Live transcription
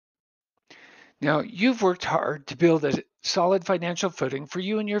Now, you've worked hard to build a solid financial footing for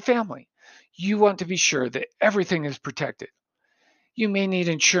you and your family. You want to be sure that everything is protected. You may need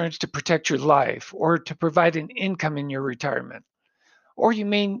insurance to protect your life or to provide an income in your retirement, or you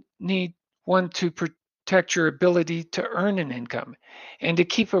may need one to protect your ability to earn an income and to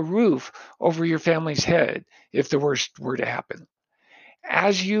keep a roof over your family's head if the worst were to happen.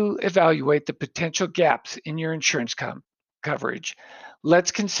 As you evaluate the potential gaps in your insurance coverage,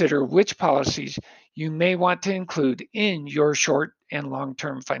 let's consider which policies you may want to include in your short and long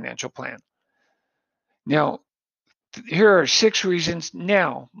term financial plan. Now, here are 6 reasons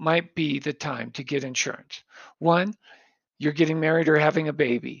now might be the time to get insurance. One, you're getting married or having a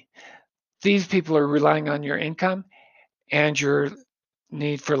baby. These people are relying on your income and your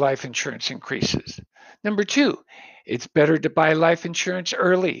need for life insurance increases. Number two, it's better to buy life insurance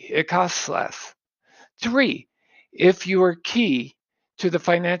early, it costs less. Three, if you are key to the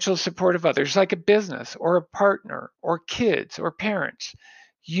financial support of others, like a business or a partner or kids or parents,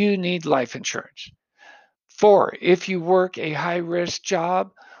 you need life insurance. Four, if you work a high risk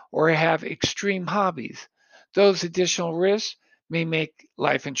job or have extreme hobbies, those additional risks may make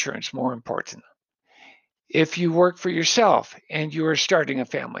life insurance more important. If you work for yourself and you are starting a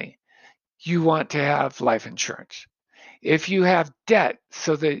family, you want to have life insurance. If you have debt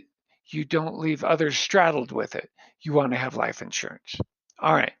so that you don't leave others straddled with it, you want to have life insurance.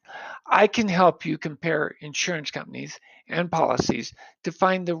 All right. I can help you compare insurance companies and policies to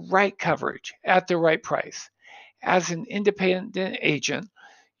find the right coverage at the right price. As an independent agent,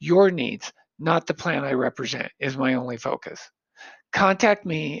 your needs, not the plan I represent, is my only focus. Contact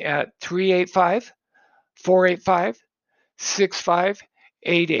me at 385 485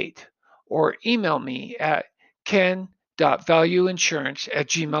 6588 or email me at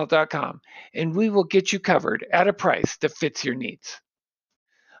ken.valueinsurance@gmail.com and we will get you covered at a price that fits your needs.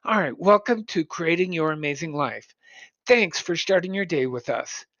 All right, welcome to Creating Your Amazing Life. Thanks for starting your day with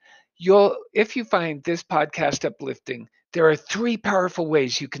us. If you find this podcast uplifting, there are 3 powerful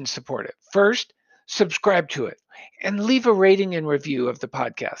ways you can support it. First, subscribe to it and leave a rating and review of the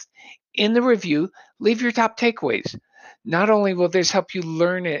podcast. In the review, leave your top takeaways. Not only will this help you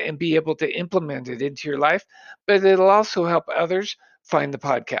learn it and be able to implement it into your life, but it'll also help others find the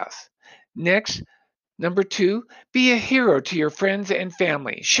podcast. Next, number 2, be a hero to your friends and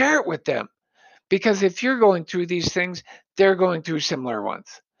family. Share it with them because if you're going through these things, they're going through similar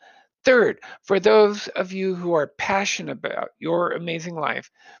ones. Third, for those of you who are passionate about your amazing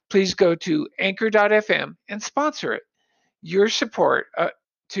life, please go to anchor.fm and sponsor it. Your support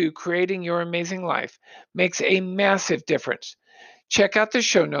to creating your amazing life makes a massive difference. Check out the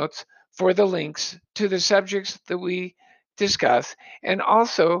show notes for the links to the subjects that we discuss. And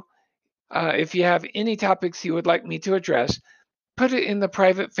also, if you have any topics you would like me to address, put it in the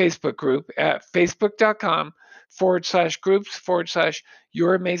private Facebook group at facebook.com/groups/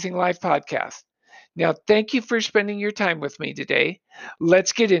 Your Amazing Life Podcast. Now, thank you for spending your time with me today.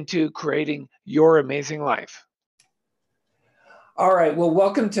 Let's get into creating your amazing life. All right. Well,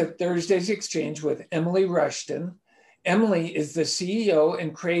 welcome to Thursday's Exchange with Emily Rushton. Emily is the CEO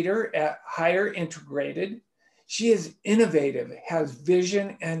and creator at Hire Integrated. She is innovative, has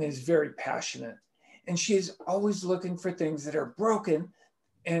vision, and is very passionate. And she is always looking for things that are broken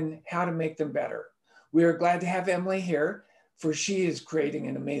and how to make them better. We are glad to have Emily here, for she is creating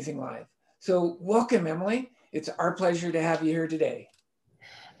an amazing life. So, welcome, Emily. It's our pleasure to have you here today.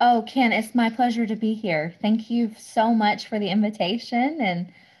 Oh, Ken, it's my pleasure to be here. Thank you so much for the invitation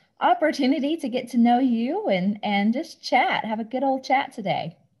and opportunity to get to know you and just chat, have a good old chat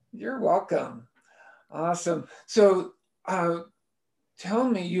today. You're welcome. Awesome. So, tell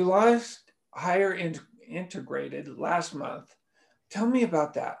me, you lost Integrated last month. Tell me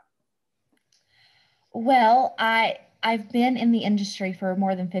about that. Well, I've been in the industry for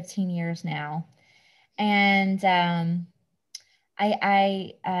more than 15 years now, and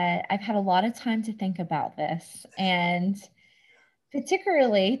I've had a lot of time to think about this, and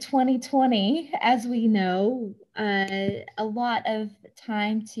particularly 2020, as we know, a lot of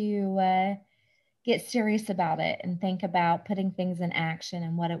time to get serious about it and think about putting things in action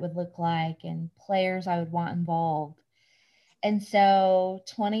and what it would look like and players I would want involved. And so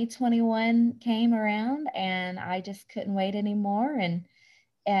 2021 came around and I just couldn't wait anymore. And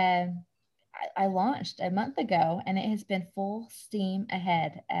uh, I launched a month ago and it has been full steam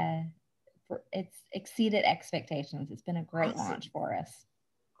ahead. It's exceeded expectations. It's been a great Awesome. launch for us.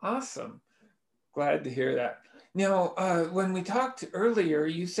 Awesome. Glad to hear that. Now, when we talked earlier,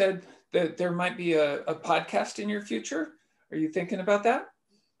 you said that there might be a podcast in your future. Are you thinking about that?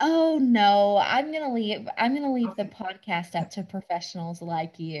 Oh no, I'm gonna leave the Okay. podcast up to professionals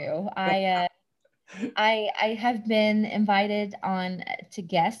like you. I have been invited on to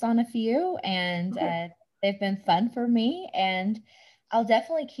guest on a few, and Okay. they've been fun for me. And I'll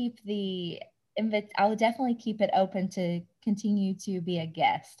definitely keep I'll definitely keep it open to continue to be a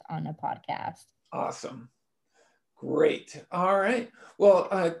guest on a podcast. Awesome. Great. All right.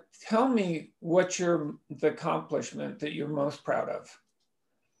 Well, tell me what's the accomplishment that you're most proud of.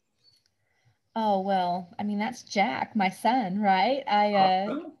 Oh well, I mean that's Jack, my son, right?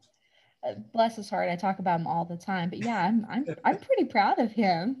 Awesome. Bless his heart, I talk about him all the time. But yeah, I'm pretty proud of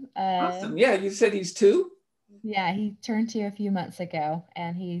him. Awesome. Yeah, you said he's two? Yeah, he turned 2 a few months ago,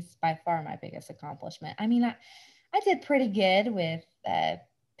 and he's by far my biggest accomplishment. I mean, I did pretty good with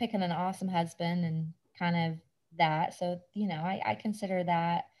picking an awesome husband and kind of that. So, I consider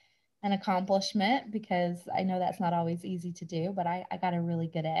that an accomplishment because I know that's not always easy to do, but I got a really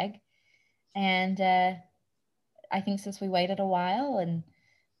good egg. And I think since we waited a while and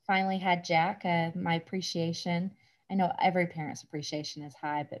finally had Jack, my appreciation. I know every parent's appreciation is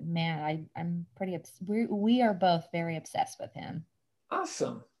high, but man, I'm pretty. We are both very obsessed with him.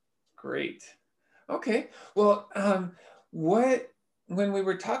 Awesome. Great. Okay. Well, what when we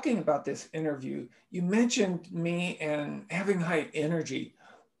were talking about this interview, you mentioned me and having high energy.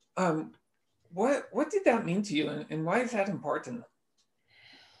 Um, what did that mean to you, and why is that important?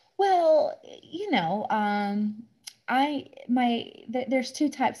 Well, there's two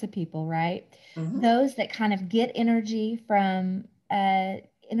types of people, right? Hmm. Those that kind of get energy from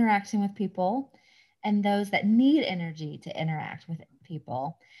interacting with people, and those that need energy to interact with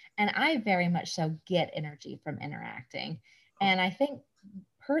people. And I very much so get energy from interacting. And I think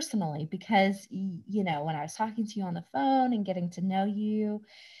personally, because when I was talking to you on the phone and getting to know you,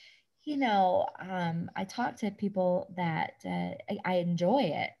 I talk to people that I enjoy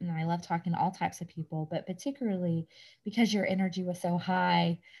it, and I love talking to all types of people, but particularly because your energy was so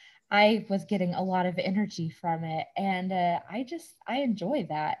high, I was getting a lot of energy from it, and I enjoy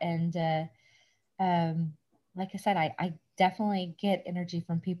that. And um, like I said, I definitely get energy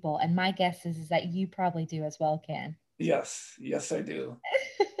from people, and my guess is that you probably do as well, Ken. Yes, yes, I do.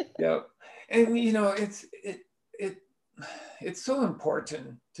 Yep. And it it's so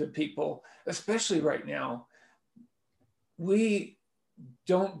important to people, especially right now. We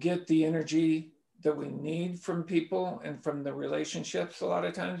don't get the energy that we need from people and from the relationships a lot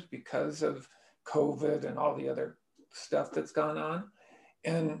of times because of COVID and all the other stuff that's gone on.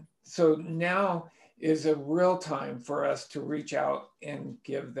 And so now is a real time for us to reach out and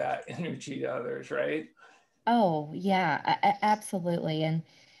give that energy to others, right? Oh, yeah, absolutely. And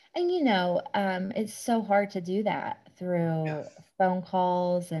it's so hard to do that through Yes. phone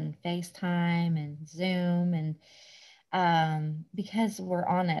calls and FaceTime and Zoom and because we're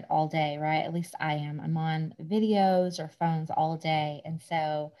on it all day, right? At least I am. I'm on videos or phones all day. And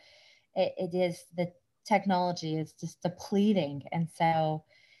so it is the technology is just depleting. And so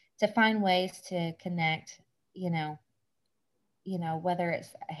to find ways to connect, you know, whether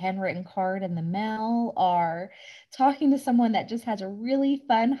it's a handwritten card in the mail or talking to someone that just has a really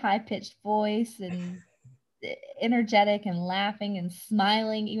fun, high pitched voice and energetic and laughing and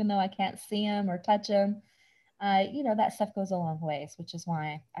smiling, even though I can't see them or touch them. That stuff goes a long ways, which is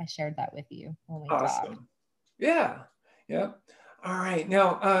why I shared that with you when we talked. Awesome. Yeah. Yep. All right.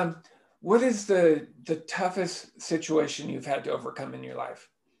 Now, what is the toughest situation you've had to overcome in your life?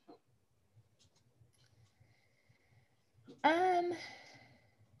 Um,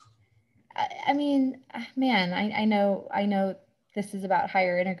 I mean, man, I know this is about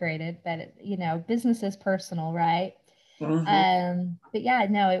higher integrated, but business is personal, right? Hmm. But yeah,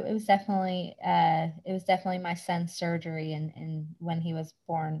 no, it was definitely my son's surgery, and when he was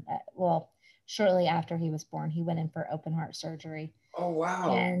born, well, shortly after he was born, he went in for open heart surgery, Oh,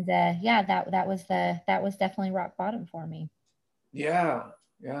 wow. and yeah, that was definitely rock bottom for me. Yeah.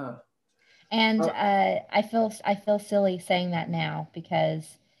 Yeah. And Uh, I feel silly saying that now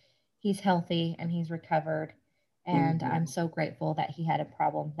because he's healthy and he's recovered, and I'm mhm. so grateful that he had a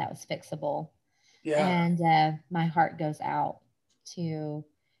problem that was fixable. Yeah. And my heart goes out to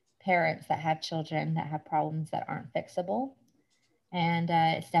parents that have children that have problems that aren't fixable. And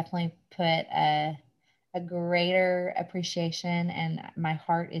it's definitely put a greater appreciation, and my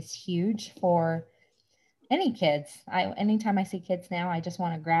heart is huge for any kids. Anytime I see kids now, I just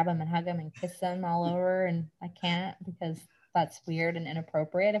want to grab them and hug them and kiss them all over, and I can't because that's weird and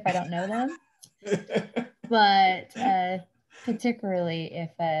inappropriate if I don't know them. But particularly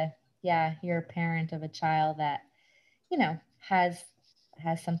if yeah, you're a parent of a child that has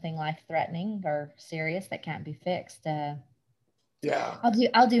something life threatening or serious that can't be fixed. Yeah.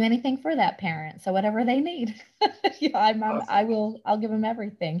 I'll do anything for that parent. So whatever they need. Yeah, Awesome. I'll give them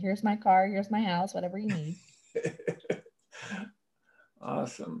everything. Here's my car, here's my house, whatever you need.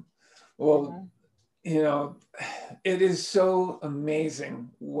 Awesome. Well, Yeah. you know, it is so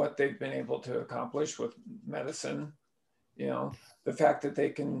amazing what they've been able to accomplish with medicine. You know, the fact that they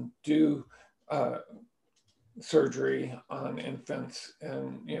can do uh, surgery on infants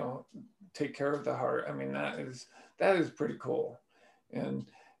and, you know, take care of the heart. I mean, that is pretty cool. And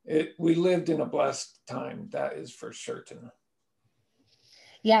we lived in a blessed time, that is for certain.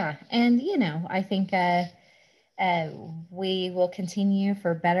 Yeah, and I think uh, we will continue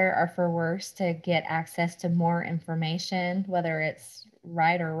for better or for worse to get access to more information, whether it's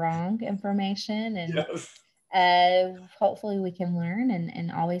right or wrong information, and Yes. hopefully we can learn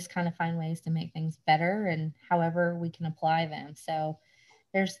and always kind of find ways to make things better and however we can apply them. So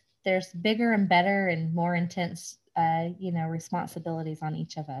there's bigger and better and more intense responsibilities on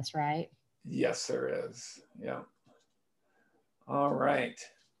each of us, right? Yes, there is. Yeah. All right.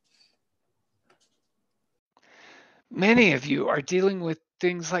 Many of you are dealing with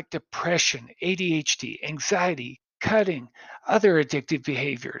things like depression, ADHD, anxiety, cutting, other addictive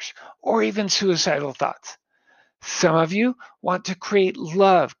behaviors, or even suicidal thoughts. Some of you want to create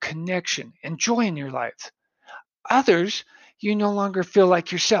love, connection, and joy in your lives. Others, you no longer feel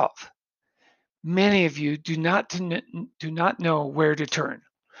like yourself. Many of you do not know where to turn.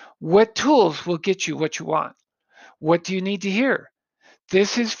 What tools will get you what you want? What do you need to hear?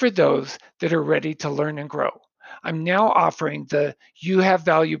 This is for those that are ready to learn and grow. I'm now offering the You Have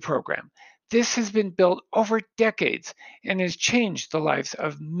Value program. This has been built over decades and has changed the lives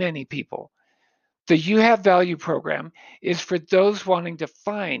of many people. The You Have Value program is for those wanting to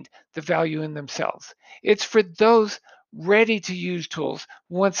find the value in themselves. It's for those ready to use tools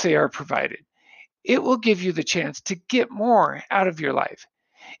once they are provided. It will give you the chance to get more out of your life.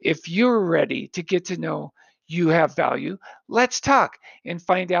 If you're ready to get to know you have value, let's talk and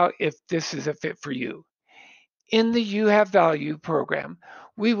find out if this is a fit for you. In the You Have Value program,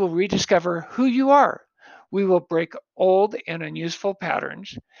 we will rediscover who you are. We will break old and unuseful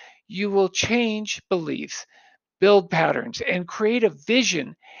patterns. You will change beliefs, build patterns, and create a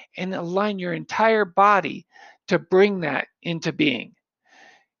vision and align your entire body to bring that into being.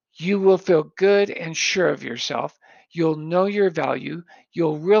 You will feel good and sure of yourself. You'll know your value.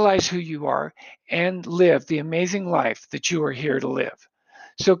 You'll realize who you are and live the amazing life that you are here to live.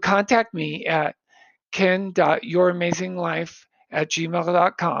 So contact me at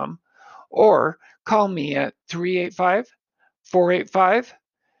ken.youramazinglife@gmail.com or call me at 385 485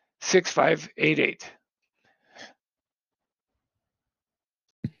 6588.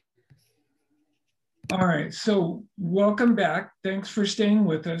 All right, so welcome back. Thanks for staying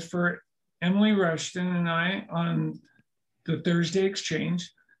with us for Emily Rushton and I on the Thursday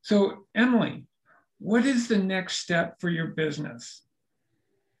Exchange. So, Emily, what is the next step for your business?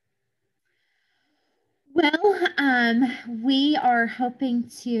 Well, we are hoping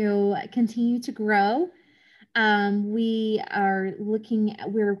to continue to grow. We're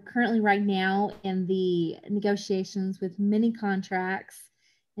currently right now in the negotiations with many contracts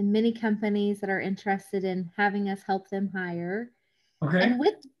and many companies that are interested in having us help them hire. Okay. And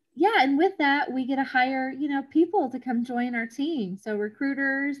with that, we get to hire, people to come join our team. So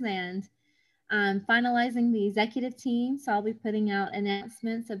recruiters and finalizing the executive team. So I'll be putting out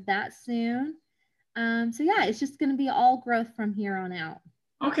announcements of that soon. So yeah, it's just going to be all growth from here on out.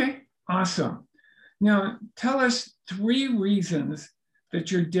 Okay, awesome. Now, tell us three reasons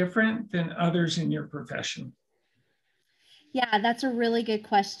that you're different than others in your profession. Yeah, that's a really good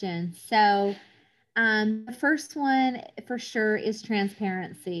question. So, the first one for sure is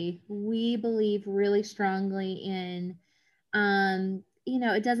transparency. We believe really strongly in,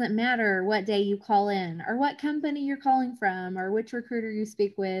 it doesn't matter what day you call in or what company you're calling from or which recruiter you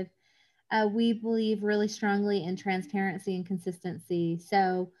speak with. We believe really strongly in transparency and consistency.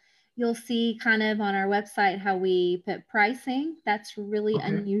 So you'll see kind of on our website how we put pricing. That's really Okay.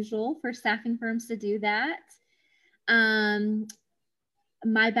 unusual for staffing firms to do that. Um,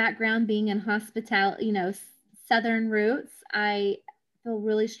 my background being in hospitality, Southern roots, I feel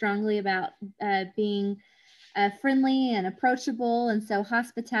really strongly about being friendly and approachable. And so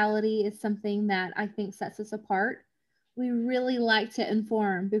hospitality is something that I think sets us apart. We really like to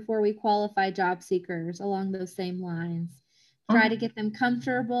inform before we qualify job seekers along those same lines. Try Okay. to get them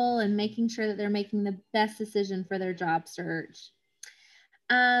comfortable and making sure that they're making the best decision for their job search.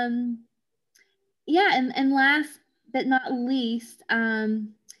 Um, yeah, and last but not least,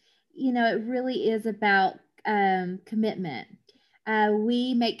 it really is about commitment.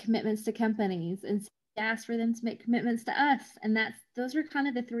 We make commitments to companies, and ask for them to make commitments to us. And those are kind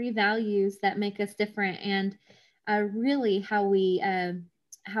of the three values that make us different, and really how we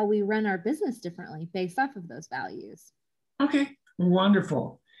run our business differently based off of those values. Okay,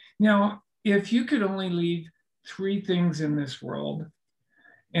 wonderful. Now, if you could only leave three things in this world,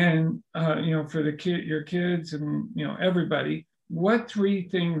 and for your kids, and everybody, what three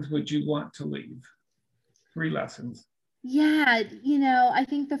things would you want to leave? Three lessons. Yeah, I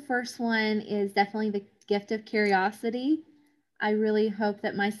think the first one is definitely the gift of curiosity. I really hope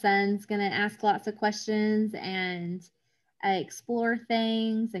that my son's going to ask lots of questions and explore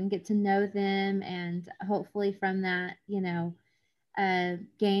things and get to know them, and hopefully from that,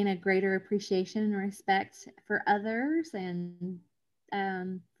 gain a greater appreciation and respect for others, and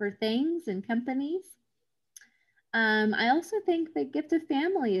for things and companies. I also think the gift of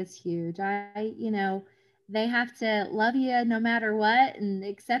family is huge. They have to love you no matter what, and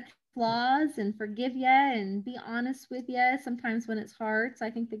accept flaws and forgive you and be honest with you sometimes when it's hard. So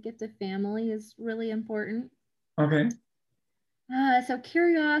I think the gift of family is really important. Okay. So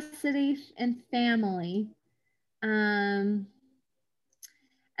curiosity and family. Um,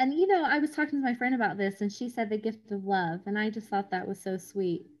 and I was talking to my friend about this, and she said the gift of love, and I just thought that was so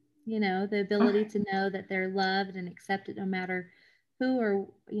sweet. The ability to know that they're loved and accepted no matter who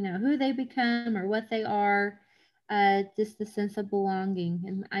they become or what they are. Just the sense of belonging,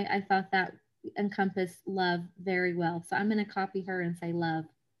 and I thought that encompassed love very well. So I'm going to copy her and say love.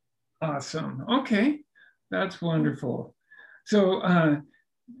 Awesome. Okay, that's wonderful. So,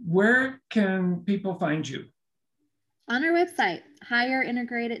 where can people find you? On our website,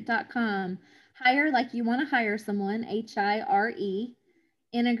 hireintegrated.com. Hire like you want to hire someone, HIRE.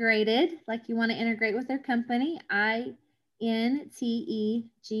 Integrated like you want to integrate with their company, INTEGRATED.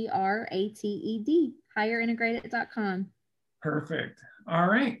 Hireintegrated.com. Perfect. All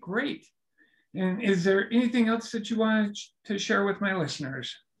right, great. And is there anything else that you wanted to share with my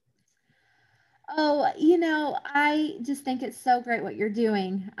listeners? Oh, I just think it's so great what you're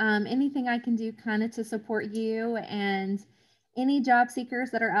doing. Anything I can do kind of to support you and any job seekers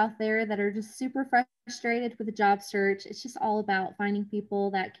that are out there that are just super frustrated with the job search. It's just all about finding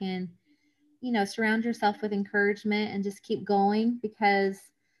people that can, surround yourself with encouragement and just keep going, because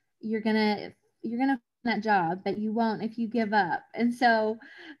you're gonna find that job, but you won't if you give up. And so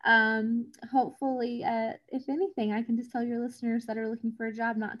hopefully, if anything, I can just tell your listeners that are looking for a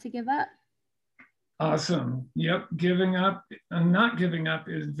job not to give up. Awesome. Yep. Giving up and not giving up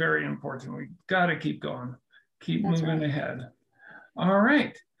is very important. We got to keep going, keep That's moving right. ahead. All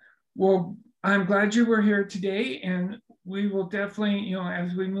right. Well, I'm glad you were here today, and we will definitely,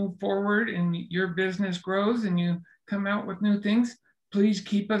 as we move forward and your business grows and you come out with new things, please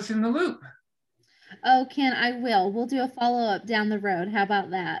keep us in the loop. Oh, Ken, I will. We'll do a follow-up down the road. How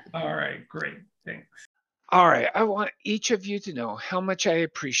about that? All right. Great. Thanks. All right. I want each of you to know how much I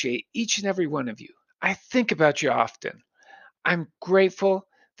appreciate each and every one of you. I think about you often. I'm grateful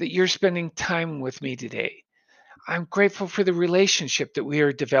that you're spending time with me today. I'm grateful for the relationship that we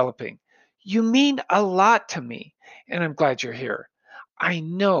are developing. You mean a lot to me, and I'm glad you're here. I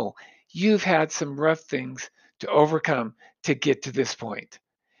know you've had some rough things to overcome to get to this point.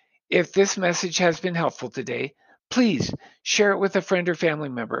 If this message has been helpful today, please share it with a friend or family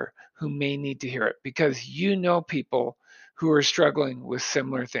member who may need to hear it, because you know people who are struggling with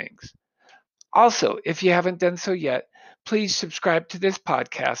similar things. Also, if you haven't done so yet, please subscribe to this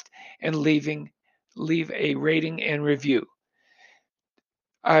podcast and leave a rating and review.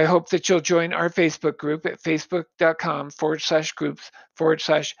 I hope that you'll join our Facebook group at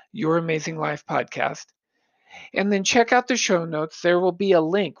facebook.com/groups/Your Amazing Life Podcast. And then check out the show notes. There will be a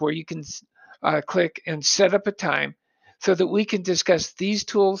link where you can click and set up a time so that we can discuss these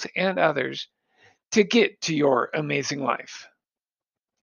tools and others to get to your amazing life.